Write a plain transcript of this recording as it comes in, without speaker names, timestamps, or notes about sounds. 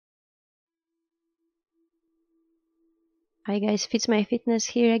Hi guys, Fits My Fitness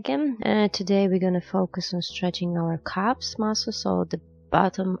here again. Today we're gonna focus on stretching our calves muscle, so the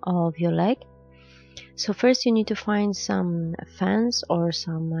bottom of your leg. So first you need to find some fence or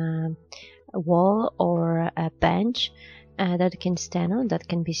some wall or a bench that you can stand on. That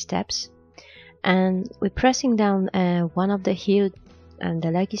can be steps. And we're pressing down one of the heel, and the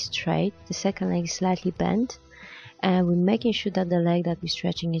leg is straight. The second leg is slightly bent, and we're making sure that the leg that we're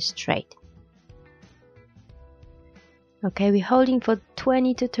stretching is straight. Okay, we're holding for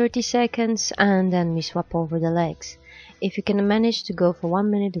 20 to 30 seconds and then we swap over the legs. If you can manage to go for 1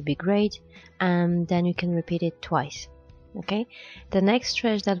 minute, it would be great, and then you can repeat it twice. Okay, the next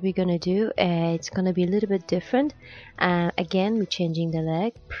stretch that we're gonna do, it's gonna be a little bit different. Again, we're changing the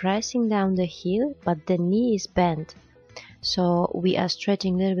leg, pressing down the heel, but the knee is bent. So we are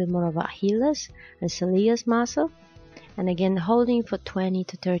stretching a little bit more of our Achilles and soleus muscle. And again, holding for 20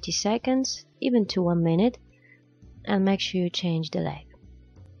 to 30 seconds, even to 1 minute. And make sure you change the leg.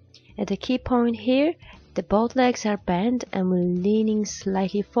 At the key point here, the both legs are bent and we're leaning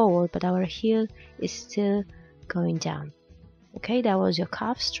slightly forward, but our heel is still going down. Okay, that was your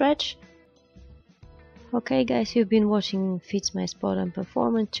calf stretch. Okay guys, you've been watching Fits My Sport and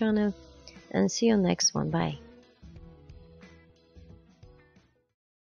Performance channel, and see you next one. Bye.